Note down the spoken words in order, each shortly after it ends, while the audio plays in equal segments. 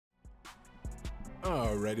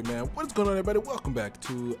Alrighty, man. What's going on, everybody? Welcome back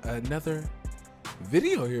to another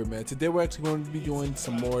video here, man. Today we're actually going to be doing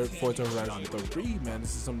some more Forza Horizon 3, man.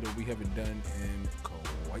 This is something that we haven't done in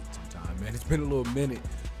quite some time, man. It's been a little minute,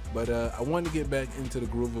 but I wanted to get back into the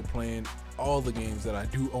groove of playing all the games that I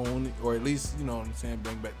do own, or at least, you know what I'm saying,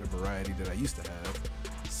 bring back the variety that I used to have.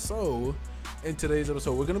 So in today's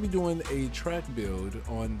episode, we're going to be doing a track build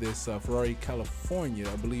on this Ferrari California.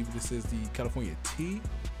 I believe this is the California T.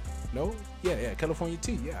 No? Yeah, California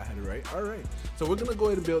T. Yeah, I had it right. All right. So we're going to go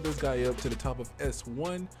ahead and build this guy up to the top of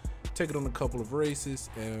S1, take it on a couple of races,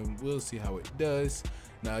 and we'll see how it does.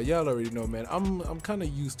 Now, y'all already know, man, I'm kind of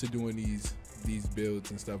used to doing these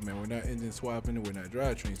builds and stuff, man. We're not engine swapping and we're not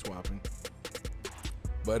drivetrain swapping.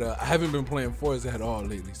 But I haven't been playing Forza at all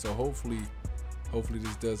lately, so hopefully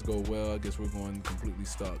this does go well. I guess we're going completely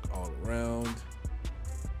stock all around.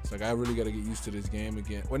 It's like I really got to get used to this game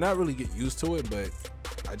again. Well, not really get used to it, but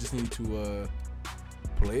I just need to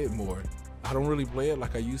play it more. I don't really play it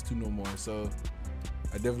like I used to no more, so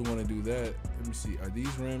I definitely want to do that. Let me see. Are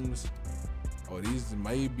these rims? Oh, these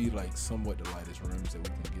might be like somewhat the lightest rims that we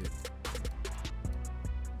can get.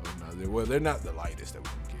 Oh no, they're not the lightest that we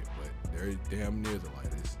can get, but they're damn near the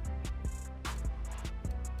lightest.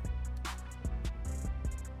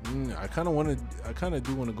 I kind of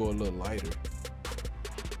do want to go a little lighter.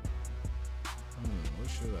 What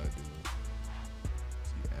should I do?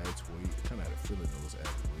 See, adds weight. I kind of had a feeling those add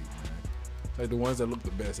weight, man. It's like the ones that look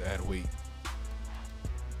the best add weight.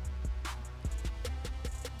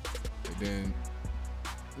 And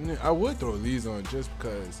then I would throw these on just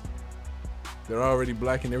because they're already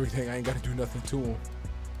black and everything. I ain't got to do nothing to them.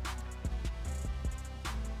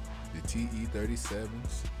 The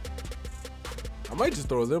TE37s. I might just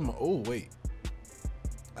throw them. Oh, wait.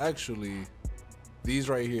 Actually, these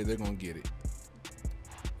right here, they're going to get it.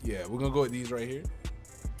 Yeah, we're going to go with these right here.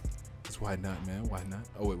 Because why not, man? Why not?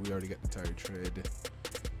 Oh, wait, we already got the tire tread.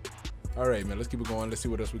 All right, man, let's keep it going. Let's see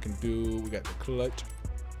what else we can do. We got the clutch.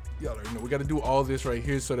 Y'all already know we got to do all this right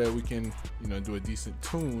here so that we can, you know, do a decent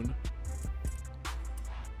tune.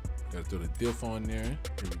 Got to throw the diff on there. Here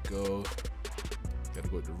we go. Got to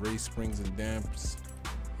go with the race springs and damps.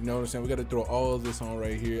 You know what I'm saying? We got to throw all of this on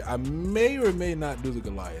right here. I may or may not do the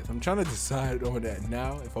Goliath. I'm trying to decide on that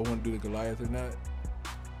now, if I want to do the Goliath or not.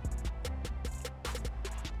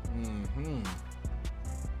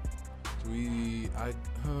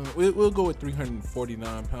 We'll go with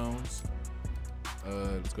 349 pounds.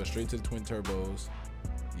 Let's go straight to the twin turbos.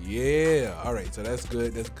 Yeah. All right. So that's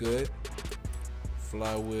good. That's good.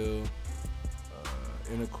 Flywheel,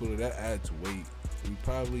 intercooler. That adds weight. We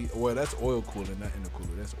probably, well, that's oil cooling, not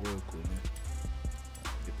intercooler. That's oil cooling.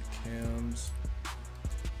 Get the cams,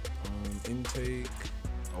 intake.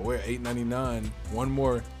 Oh, we're at $8.99. One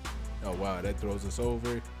more. Oh wow, that throws us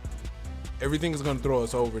over. Everything is gonna throw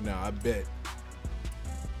us over now. I bet.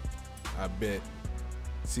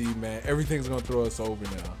 See, man, everything's gonna throw us over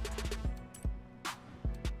now.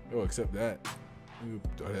 Oh, except that. Let me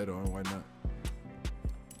throw that on. Why not?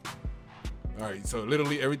 All right, so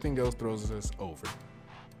literally everything else throws us over.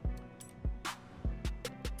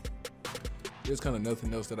 There's kind of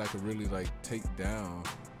nothing else that I could really like take down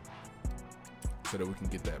so that we can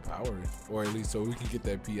get that power, or at least so we can get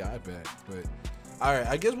that PI back. But all right,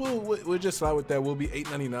 I guess we'll just slide with that. We'll be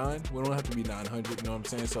 $8.99. We don't have to be 900. You know what I'm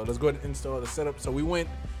saying? So let's go ahead and install the setup. So we went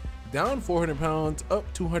down 400 pounds, up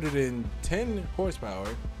 210 horsepower.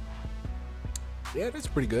 Yeah, that's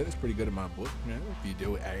pretty good. That's pretty good in my book, man. If you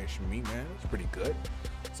do it, ask me, man. That's pretty good.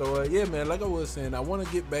 So, yeah, man, like I was saying, I want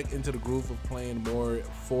to get back into the groove of playing more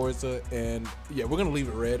Forza. And, yeah, we're going to leave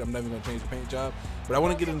it red. I'm not even going to change the paint job. But I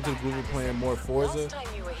want to get into the groove of playing more Forza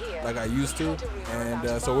like I used to.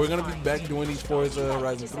 And so we're going to be back doing these Forza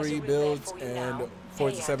Horizon 3 builds. And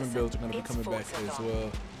Forza 7 builds are going to be coming back as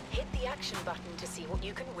well. Hit the action button to see what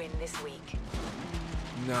you can win this week.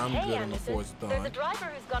 Nah, I'm good on the Forza thon. There's a driver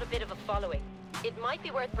who's got a bit of a following. It might be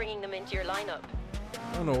worth bringing them into your lineup.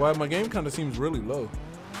 I don't know why my game kind of seems really low.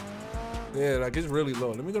 Yeah, like it's really low.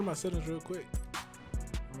 Let me go to my settings real quick. I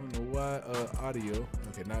don't know why. Audio.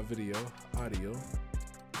 Okay, not video. Audio.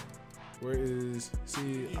 Where is?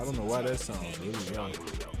 See, I don't know why that sounds really low.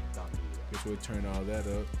 Guess we'll turn all that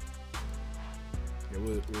up. Yeah,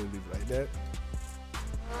 we'll leave it like that.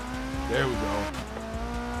 There we go.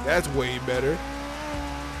 That's way better.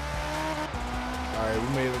 All right, we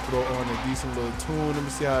made it throw on a decent little tune. Let me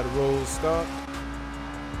see how the rolls start.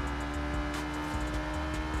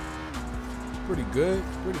 Pretty good,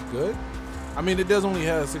 pretty good. I mean, it does only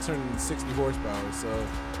have 660 horsepower, so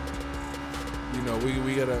you know,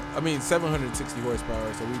 we gotta, I mean, 760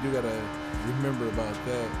 horsepower, so we do gotta remember about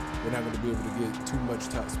that. We're not gonna be able to get too much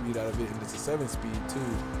top speed out of it, and it's a 7-speed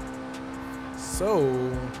too. So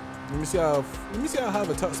let me see how high of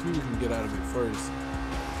a top speed we can get out of it first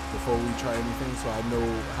before we try anything, so I know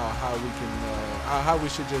how we can how we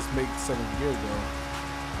should just make 7th gear go.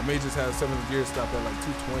 I may just have 7th gear stop at like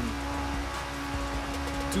 220.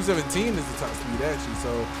 217 is the top speed actually,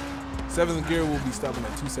 so 7th gear will be stopping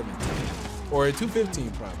at 217 or at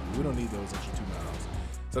 215 probably. We don't need those extra 2 miles.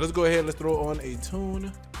 So let's go ahead. Let's throw on a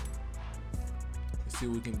tune. Let's see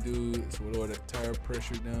what we can do. So we'll lower that tire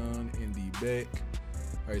pressure down in the back.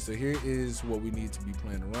 All right, so here is what we need to be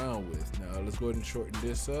playing around with. Now let's go ahead and shorten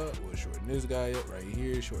this up. We'll shorten this guy up right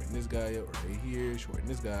here, shorten this guy up right here, shorten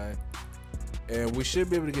this guy. And we should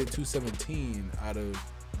be able to get 217 out of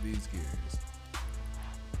these gears.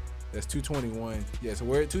 That's 221. Yeah, so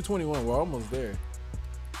we're at 221. We're almost there.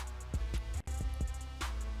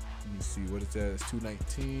 Let me see what it's at. It's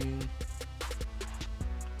 219.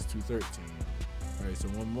 It's 213. All right, so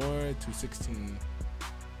one more. 216.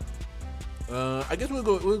 I guess we'll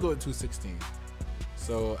go at 216.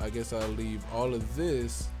 So I guess I'll leave all of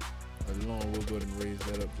this alone. We'll go ahead and raise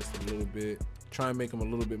that up just a little bit. Try and make them a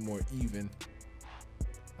little bit more even.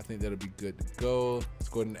 I think that'll be good to go. Let's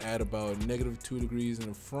go ahead and add about -2 degrees in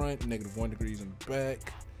the front, -1 degrees in the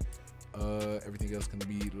back. Everything else can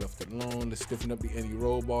be left alone. Let's stiffen up the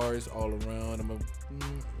anti-roll bars all around.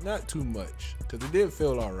 Not too much, because it did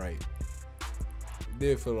feel all right. It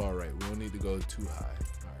did feel all right. We don't need to go too high.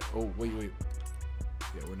 All right. Oh, wait.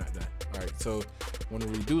 Yeah, we're not done. All right, so want to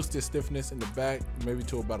reduce the stiffness in the back, maybe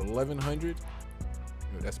to about 1100.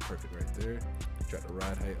 That's perfect right there. Drop the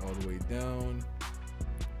ride height all the way down.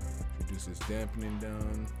 Reduce this dampening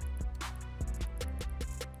down.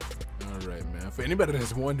 All right, man. For anybody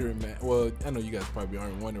that's wondering, man, well, I know you guys probably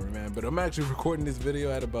aren't wondering, man, but I'm actually recording this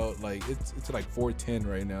video at about like it's like 4:10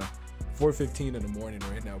 right now, 4:15 in the morning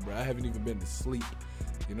right now, bro. I haven't even been to sleep.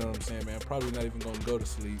 You know what I'm saying, man? Probably not even gonna go to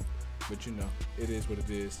sleep, but you know, it is what it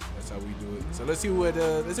is. That's how we do it. So let's see what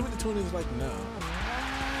the tune is like now.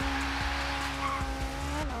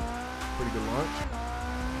 Pretty good launch.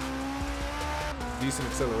 Decent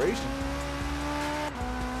acceleration.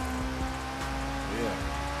 Yeah.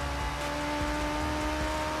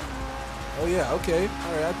 Oh yeah, okay.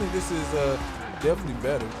 All right, I think this is definitely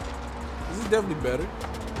better. This is definitely better.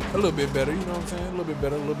 A little bit better, you know what I'm saying? A little bit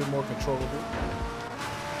better, a little bit more controllable. Let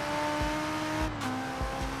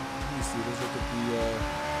me see, let's look at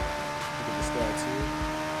the stats here.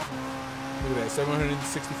 Look at that,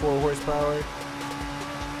 764 horsepower.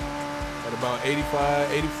 At about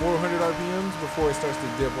 8,400 RPMs before it starts to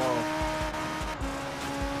dip off.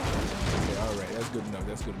 Okay, all right, that's good enough.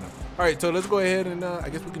 That's good enough. All right, so let's go ahead and I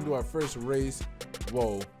guess we can do our first race.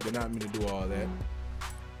 Whoa, did not mean to do all that.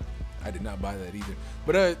 I did not buy that either.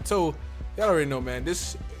 But so y'all already know, man.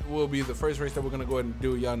 This will be the first race that we're gonna go ahead and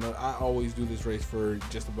do. Y'all know I always do this race for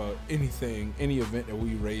just about anything, any event that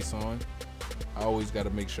we race on. I always got to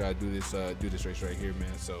make sure I do this race right here,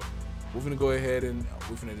 man. So we're gonna go ahead and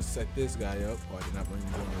we're gonna just set this guy up. Oh, I did not bring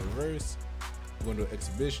him going in reverse. We're gonna do an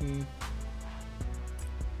exhibition.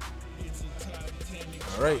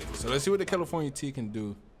 All right, so let's see what the California T can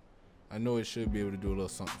do. I know it should be able to do a little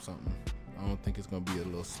something. I don't think it's gonna be a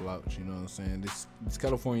little slouch. You know what I'm saying? This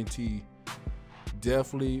California T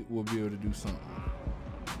definitely will be able to do something.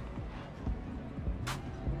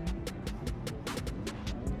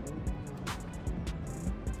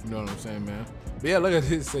 You know what I'm saying, man? But yeah, like I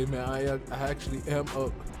did say, man, I actually am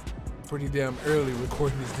up pretty damn early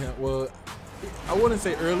recording this damn. Well, I wouldn't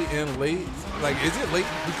say early and late. Like, is it late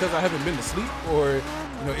because I haven't been to sleep, or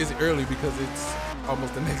you know, is it early because it's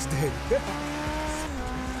almost the next day?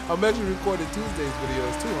 I'm actually recording Tuesday's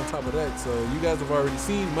videos too on top of that. So you guys have already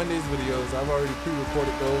seen Monday's videos. I've already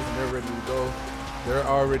pre-recorded those and they're ready to go. They're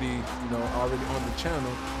already, you know, already on the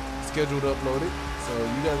channel, scheduled uploaded. So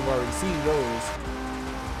you guys have already seen those.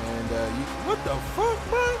 And what the fuck,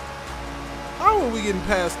 man? How are we getting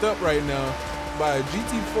passed up right now by a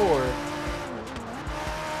GT4?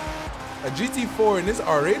 A GT4 and this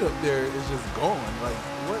R8 up there is just gone. Like,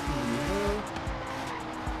 what in the hell?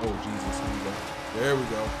 Oh, Jesus, here we go. There we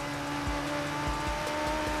go.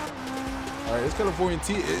 All right, this California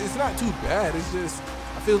T, it's not too bad. It's just,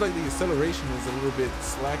 I feel like the acceleration is a little bit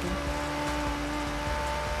slacking.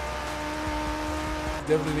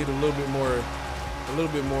 Definitely need a little bit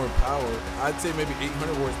more power. I'd say maybe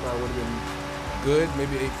 800 horsepower would have been good.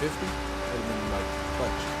 Maybe 850 would have been like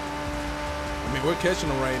clutch. I mean, we're catching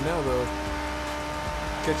them right now though.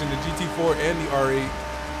 Catching the GT4 and the R8,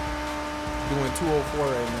 doing 204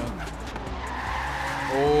 right now.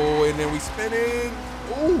 Oh, and then we spinning.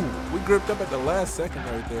 Ooh, we gripped up at the last second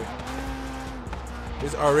right there.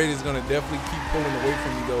 This R8 is gonna definitely keep pulling away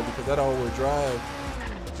from me though, because that all-wheel drive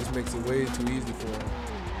just makes it way too easy for him.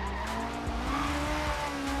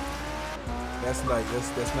 That's not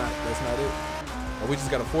it. Oh, we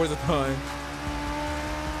just got a Forza-thon.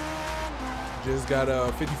 Just got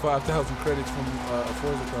 55,000 credits from a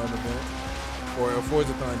Forza-thon event or a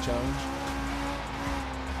Forza-thon challenge.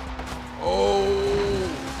 Oh,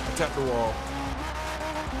 I tapped the wall.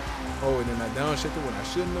 Oh, and then I downshifted when I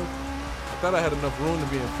shouldn't have. I thought I had enough room to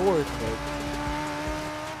be in fourth, but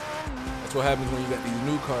that's what happens when you got these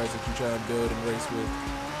new cars that you try and build and race with.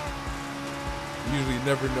 You usually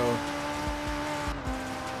never know.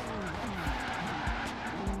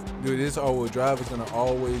 Dude, this all-wheel drive is gonna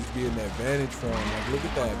always be an advantage for him. Like, look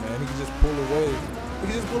at that, man. He can just pull away. He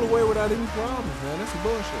can just pull away without any problems, man. That's some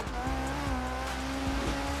bullshit.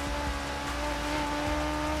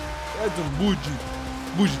 That's some bougie.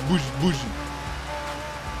 Bougie.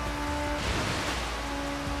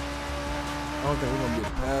 I don't think we're gonna be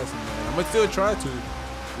able to pass him, man. I'm gonna still try to.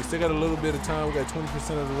 We still got a little bit of time. We got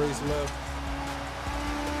 20% of the race left.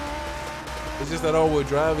 It's just that all-wheel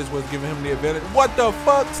drive is what's giving him the advantage. What the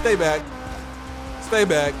fuck? Stay back. Stay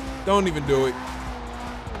back. Don't even do it.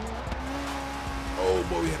 Oh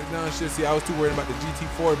boy, we had a downshift. See, I was too worried about the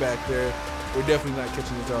GT4 back there. We're definitely not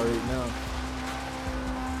catching this R8 now.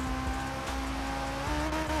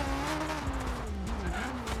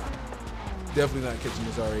 Definitely not catching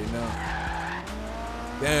this R8 now.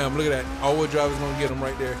 Damn, look at that. All-wheel drive is gonna get him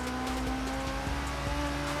right there.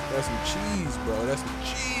 That's some cheese, bro. That's some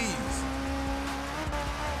cheese.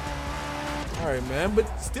 All right, man, but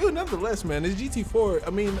still, nonetheless, man, this GT4,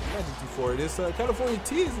 I mean, not GT4, this California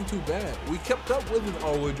T isn't too bad. We kept up with an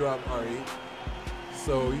all-wheel drive R8.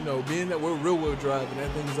 So, you know, being that we're rear-wheel drive and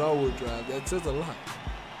that thing is all-wheel drive, that says a lot.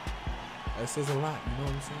 That says a lot, you know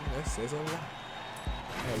what I'm saying? That says a lot.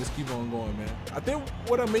 All right, let's keep on going, man. I think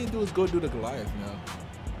what I may do is go do the Goliath now.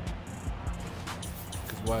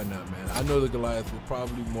 Because why not, man? I know the Goliath will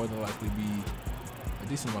probably more than likely be a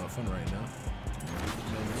decent amount of fun right now. You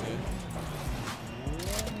know what I'm saying?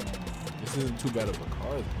 This isn't too bad of a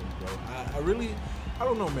car, bro. I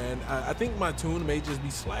don't know, man. I think my tune may just be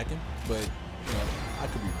slacking, but you know, I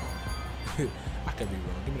could be wrong. I could be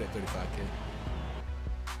wrong. Give me that 35K.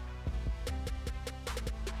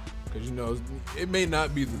 Because you know, it may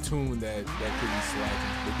not be the tune that could be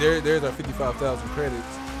slacking. But there's our 55,000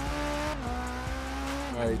 credits.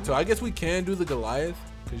 All right, so I guess we can do the Goliath.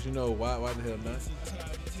 Because you know, why the hell not?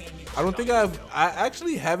 I don't think I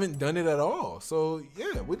actually haven't done it at all. So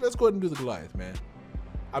yeah, let's go ahead and do the Goliath, man.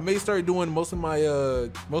 I may start doing most of my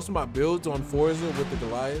builds on Forza with the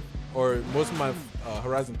Goliath, or most of my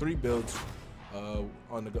Horizon 3 builds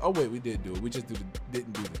on the. Oh wait, we did do it. We just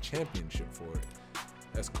didn't do the championship for it.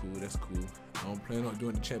 That's cool. That's cool. I don't plan on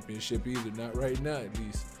doing the championship either. Not right now, at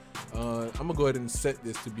least. I'm gonna go ahead and set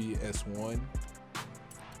this to be S1.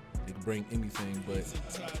 They can bring anything, but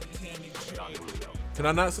can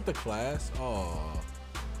I not set the class? Oh,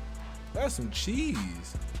 that's some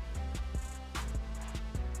cheese.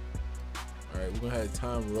 All right, we're gonna have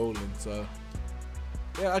time rolling. So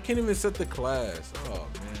yeah, I can't even set the class. Oh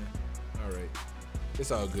man. All right,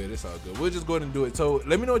 it's all good. It's all good. We'll just go ahead and do it. So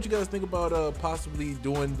let me know what you guys think about possibly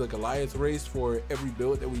doing the Goliath race for every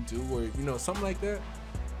build that we do, or you know, something like that.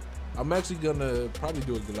 I'm actually gonna probably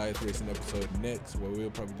do a Goliath racing episode next, where we'll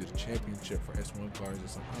probably do the championship for S1 cars or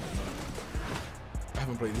something. I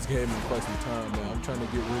haven't played this game in quite some time, man. I'm trying to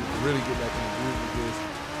really get back in the groove with this.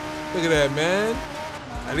 Look at that, man.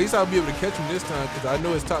 At least I'll be able to catch him this time, because I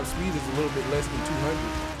know his top speed is a little bit less than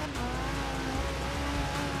 200.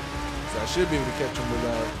 So I should be able to catch him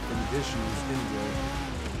without any issues anyway.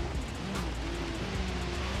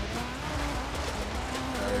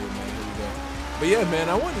 All right, man, here we go. But yeah, man,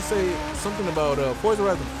 I wanted to say something about Forza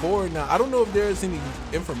Horizon 4. Now, I don't know if there's any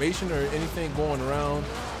information or anything going around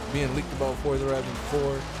being leaked about Forza Horizon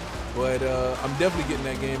 4, but I'm definitely getting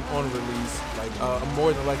that game on release. Like, I'm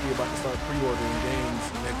more than likely about to start pre-ordering games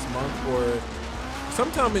next month, or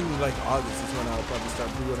sometime in like August is when I'll probably start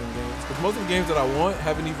pre-ordering games. Because most of the games that I want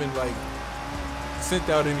haven't even like sent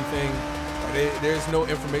out anything. Like, there's no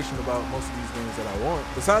information about most of these games that I want.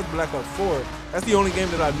 Besides Black Ops 4, that's the only game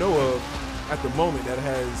that I know of at the moment that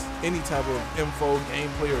has any type of info,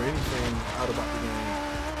 gameplay, or anything out about the game.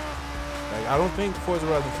 Like, I don't think Forza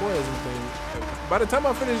Horizon 4 has anything. By the time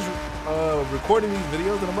I finish recording these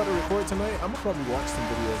videos that I'm about to record tonight, I'm gonna probably watch some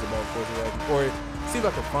videos about Forza Horizon 4, or see if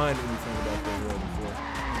I can find anything about Forza Horizon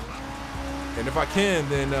 4. And if I can,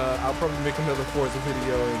 then I'll probably make another Forza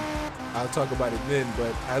video and I'll talk about it then.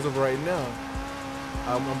 But as of right now,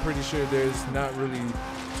 I'm pretty sure there's not really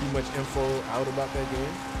too much info out about that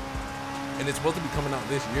game. And it's supposed to be coming out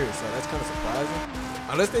this year, so that's kind of surprising.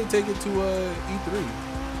 Unless they take it to E3.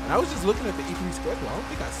 And I was just looking at the E3 schedule. I don't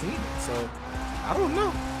think I've seen it, so I don't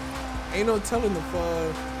know. Ain't no telling if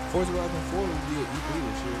Forza Horizon 4 will be at E3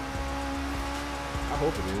 this year. I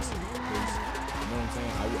hope it is, because, you know what I'm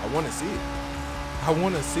saying? I want to see it. I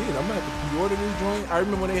want to see it. I'm going to have to pre-order this joint. I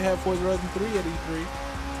remember when they had Forza Horizon 3 at E3.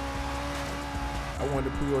 I wanted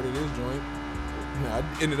to pre-order this joint. I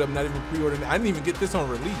ended up not even pre-ordering it. I didn't even get this on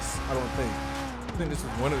release, I don't think. I think this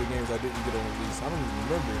was one of the games I didn't get on release. I don't even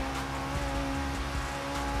remember.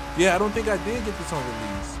 Yeah, I don't think I did get this on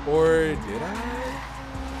release. Or did I?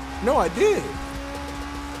 No, I did.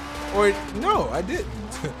 Or no, I didn't.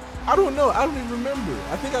 I don't know. I don't even remember.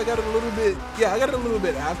 I think I got it a little bit. Yeah, I got it a little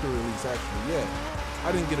bit after release, actually. Yeah.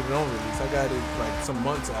 I didn't get it on release. I got it like some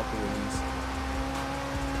months after release.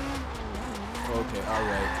 Okay,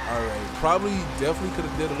 alright. Probably definitely could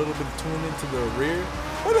have did a little bit of tuning to the rear.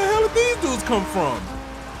 Where the hell did these dudes come from?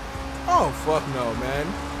 Oh, fuck no, man.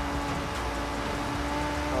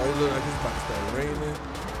 Oh, it looks like it's about to start raining.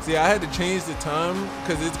 See, I had to change the time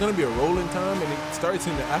because it's going to be a rolling time and it starts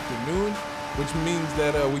in the afternoon, which means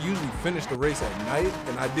that we usually finish the race at night,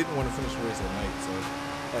 and I didn't want to finish the race at night, so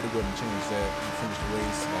I had to go and change that and finish the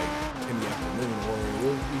race like in the afternoon, or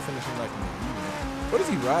we'll be finishing like in the evening. What is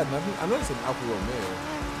he riding? I know it's an Alfa Romeo.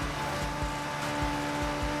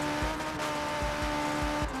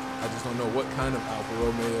 I just don't know what kind of Alfa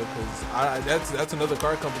Romeo, because that's another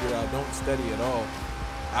car company that I don't study at all.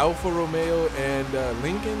 Alfa Romeo and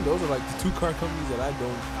Lincoln, those are like the two car companies that I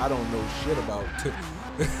don't know shit about.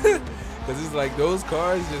 Because it's like those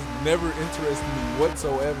cars just never interested me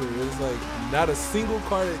whatsoever. It's like not a single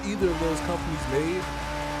car that either of those companies made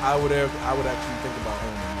I would actually think about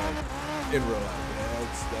owning, like in real life. Yeah,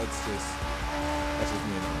 that's just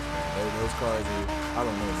me and them. Those cars are, I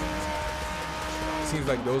don't know, man. It seems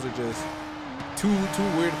like those are just two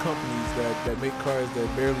weird companies that make cars that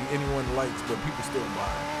barely anyone likes, but people still buy.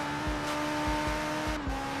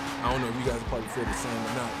 I don't know if you guys probably feel the same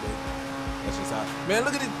or not, but that's just how. Man,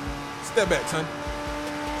 look at it. Step back, son.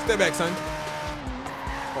 Step back, son.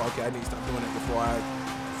 Oh, okay, I need to stop doing that before I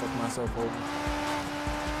fuck myself over.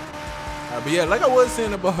 But yeah, like I was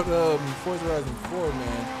saying about Forza Horizon 4,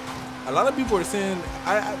 man. A lot of people are saying,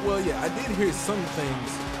 well, yeah, I did hear some things.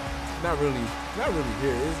 Not really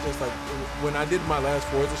here. It's just like when I did my last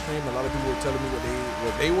Forza stream, a lot of people were telling me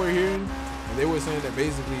what they were hearing, and they were saying that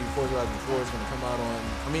basically Forza Horizon 4 is going to come out on,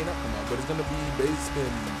 not come out, but it's going to be based in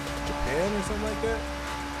Japan or something like that.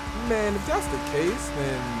 Man, if that's the case,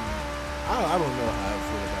 then I don't know how I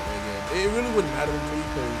feel about that game. It really wouldn't matter to me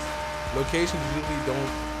because locations usually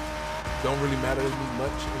don't really matter as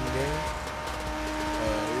much in the game.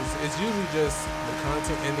 It's usually just the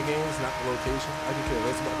content in the game, it's not the location. I can care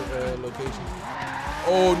less about the location.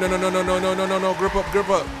 Oh, no. Grip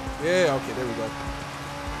up. Yeah, okay, there we go.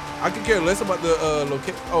 I can care less about the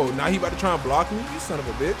location. Oh, now he about to try and block me? You son of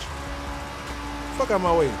a bitch. Fuck out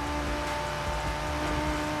my way.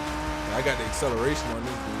 I got the acceleration on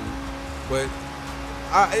this dude. But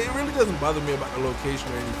it really doesn't bother me about the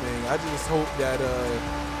location or anything. I just hope that,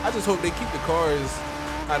 they keep the cars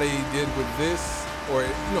how they did with this. Or,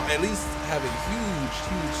 at least have a huge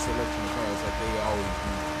selection of cars like they always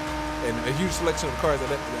do. And a huge selection of cars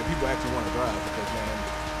that people actually want to drive. Because, man,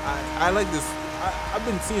 I like this. I've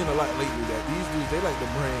been seeing a lot lately that these dudes, they like to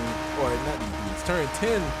bring, or not these dudes, Turn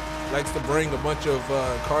 10 likes to bring a bunch of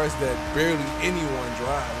cars that barely anyone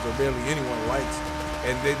drives or barely anyone likes.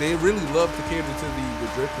 And they really love to cater to the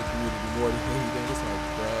drifting community more than anything. It's like,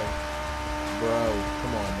 bro,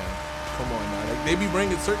 come on, man. Like, they be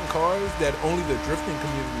bringing certain cars that only the drifting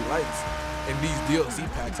community likes. And these DLC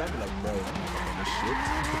packs, I'd be like, bro,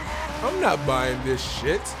 I'm not buying this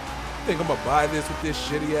shit. I think I'm gonna buy this with this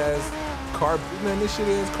shitty ass car. Man, this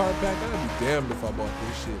shitty ass car pack, I'd be damned if I bought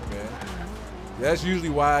this shit, man. That's usually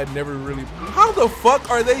why I never really. How the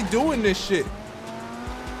fuck are they doing this shit?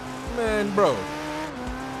 Man, bro.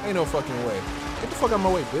 Ain't no fucking way. Get the fuck out of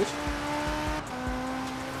my way, bitch.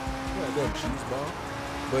 Goddamn cheese ball.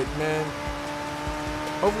 But man,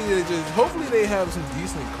 hopefully they have some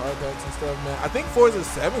decent car packs and stuff, man. I think Forza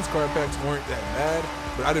 7's car packs weren't that bad,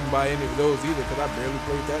 but I didn't buy any of those either because I barely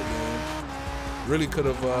played that game. Really could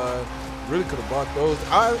have bought those.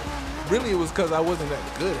 It was because I wasn't that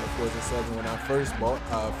good at Forza 7 when I first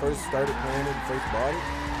started playing it and first bought it.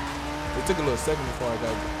 It took a little second before I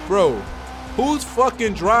got it. Bro, who's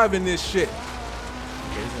fucking driving this shit?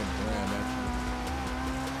 Okay, he's gonna ram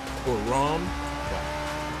actually. Or Rom.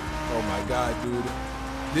 Oh my god, dude.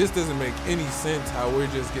 This doesn't make any sense how we're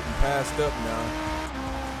just getting passed up now.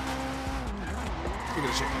 Look at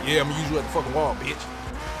this shit. Yeah, I'm gonna use you at the fucking wall, bitch.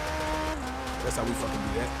 That's how we fucking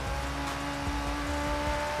do that.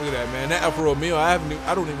 Look at that, man. That Alfa Romeo, I don't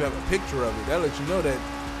even have a picture of it. That lets you know that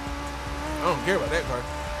I don't care about that car.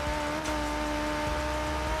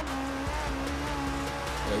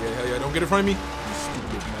 Hell yeah, don't get in front of me. You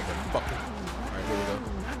stupid motherfucker. Alright, here we go.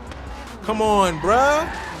 Come on, bruh.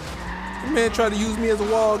 This man tried to use me as a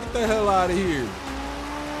wall. Get the hell out of here.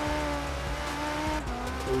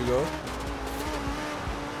 Here we go.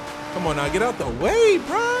 Come on now, get out the way,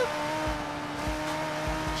 bruh.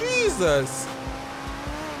 Jesus.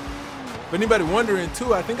 If anybody wondering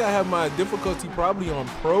too, I think I have my difficulty probably on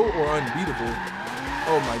pro or unbeatable.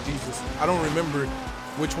 Oh my Jesus. I don't remember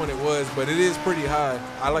which one it was, but it is pretty high.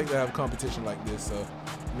 I like to have competition like this, so you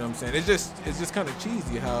know what I'm saying? It's just kind of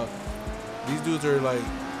cheesy how these dudes are like,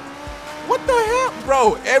 what the hell?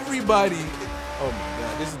 Bro, everybody, oh my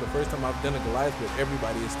God, this is the first time I've done a Goliath where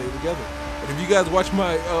everybody has stayed together. But if you guys watch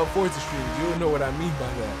my Forza streams, you'll know what I mean by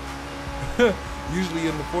that. Usually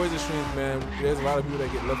in the Forza streams, man, there's a lot of people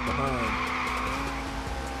that get left behind.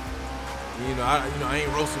 You know, I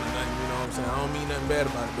ain't roasting or nothing, you know what I'm saying? I don't mean nothing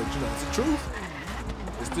bad about it, but you know, it's the truth.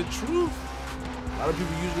 It's the truth. A lot of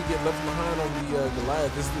people usually get left behind on the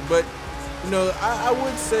Goliath. But, you know, I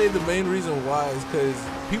would say the main reason why is because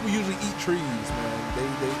people usually eat trees, man. They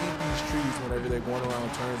eat these trees whenever they're going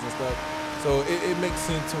around turns and stuff. So it makes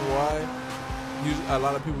sense to why a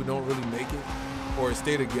lot of people don't really make it or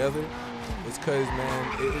stay together. It's because, man,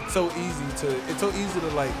 it's so easy to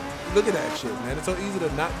like, look at that shit, man. It's so easy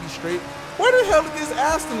to not be straight. Where the hell did this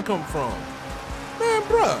Aston come from? Man,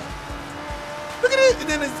 bruh. Look at it, and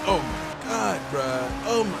then it's, oh my God, bruh.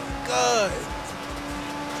 Oh my God.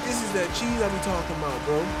 This is that cheese I be talking about,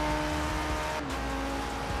 bro.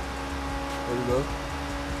 There we go.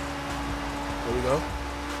 There we go.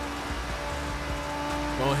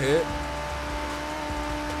 Go ahead.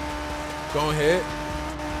 Go ahead.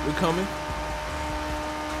 We coming.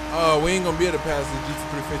 We ain't gonna be able to pass the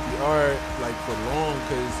GT350R like for long,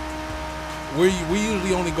 cause we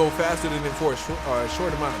usually only go faster than it for a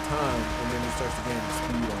short amount of time, and then it starts to gain the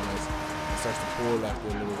speed on us. It starts to pull after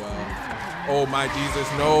a little while. Oh my Jesus,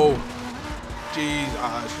 no! Jeez,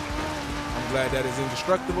 I'm glad that is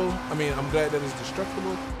indestructible. I mean, I'm glad that it's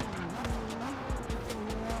destructible.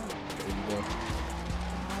 There we go.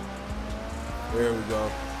 There we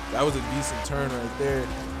go. That was a decent turn right there.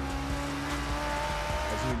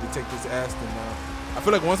 I just need to take this Aston now. I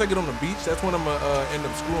feel like once I get on the beach, that's when I'm gonna end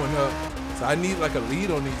up screwing up. So I need like a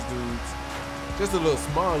lead on these dudes. Just a little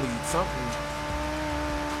small lead, something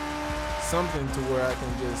to where I can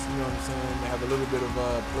just, you know what I'm saying, have a little bit of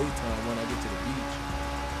playtime when I get to the beach.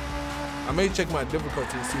 I may check my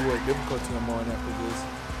difficulty and see what difficulty I'm on after this.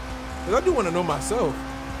 Because I do want to know myself.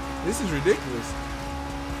 This is ridiculous.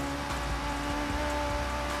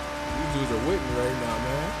 These dudes are with me right now,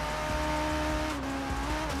 man.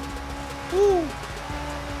 Woo!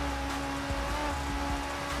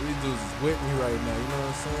 These dudes is with me right now, you know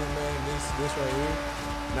what I'm saying, man? This right here,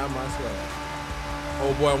 not my swag.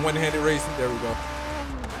 Oh boy, one-handed racing, there we go.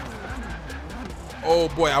 Oh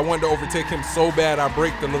boy, I wanted to overtake him so bad I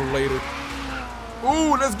braked a little later.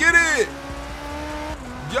 Ooh, let's get it!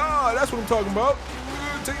 Yeah, that's what I'm talking about.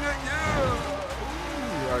 Take that, yeah!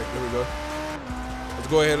 Ooh, all right, there we go. Let's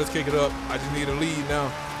go ahead, let's kick it up. I just need a lead now.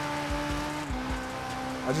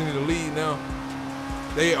 I just need a lead now.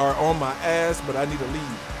 They are on my ass, but I need a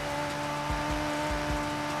lead.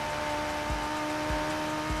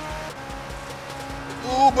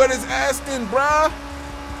 Ooh, but it's Aston, bruh.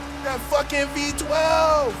 That fucking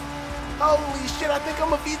V12. Holy shit, I think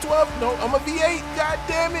I'm a V12. No, I'm a V8. God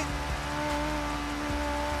damn it.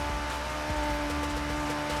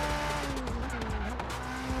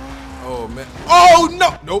 Oh, man. Oh,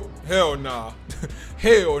 no. Nope. Hell nah.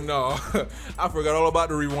 Hell no. I forgot all about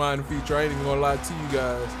the rewind feature. I ain't even gonna lie to you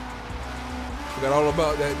guys. Forgot all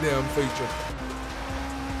about that damn feature.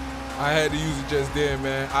 I had to use it just then,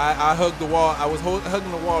 man. I hugged the wall. I was hugging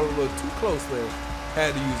the wall a little too close there.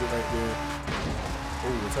 Had to use it right there.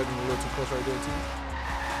 Oh, it's hugging a little too close right there too.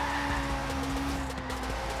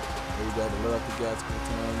 There we go. To let off the gas a couple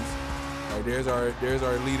times. All right, there's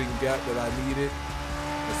our leading gap that I needed.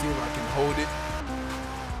 Let's see if I can hold it.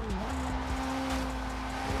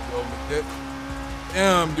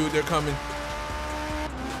 Damn, dude, they're coming.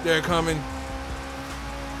 They're coming.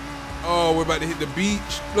 Oh, we're about to hit the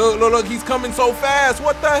beach. Look, look, look, he's coming so fast.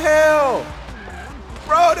 What the hell?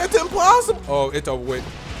 Bro, that's impossible. Oh, it's over with.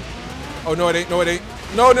 Oh, no, it ain't. No, it ain't.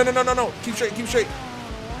 No, no, no, no, no, no. Keep straight, keep straight.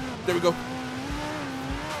 There we go.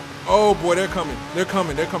 Oh, boy, they're coming. They're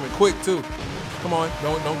coming. They're coming quick, too. Come on.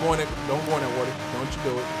 Don't go in that water. Don't you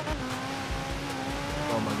do it.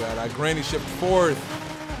 bad. I granny shipped 4th.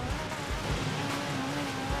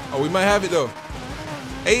 Oh, we might have it though.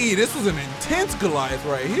 Hey, this was an intense Goliath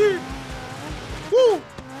right here. Woo!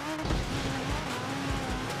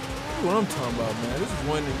 That's what I'm talking about, man. This is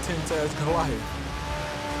one intense ass Goliath.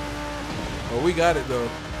 Oh, we got it though.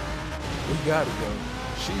 We got it though.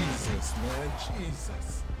 Jesus, man.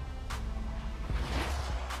 Jesus.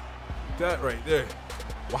 That right there.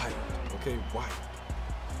 White. Okay, white.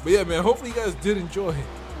 But yeah, man, hopefully you guys did enjoy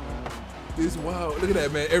this. Wow, look at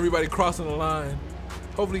that, man. Everybody crossing the line.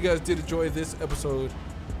 Hopefully you guys did enjoy this episode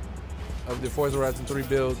of the Forza Horizon 3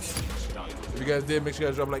 builds. If you guys did, make sure you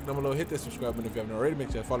guys drop a like down below, hit that subscribe button if you haven't already. Make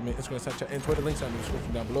sure you follow me on Instagram, Snapchat, and Twitter. Links are in the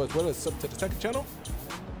description down below, as well as sub to the second channel.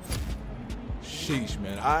 Sheesh,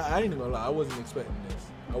 man. I ain't even gonna lie, I wasn't expecting this.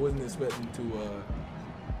 I wasn't expecting to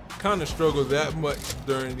kind of struggle that much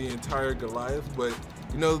during the entire Goliath, but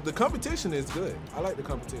you know, the competition is good. I like the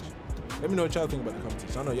competition. Let me know what y'all think about the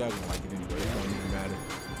competition. I know y'all gonna like it anyway. It don't even matter.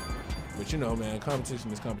 But you know, man,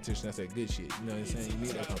 competition is competition. That's that good shit. You know what I'm saying? You need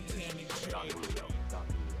that competition.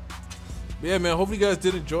 But yeah, man, hopefully you guys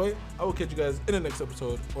did enjoy it. I will catch you guys in the next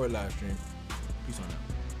episode or live stream. Peace on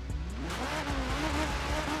out.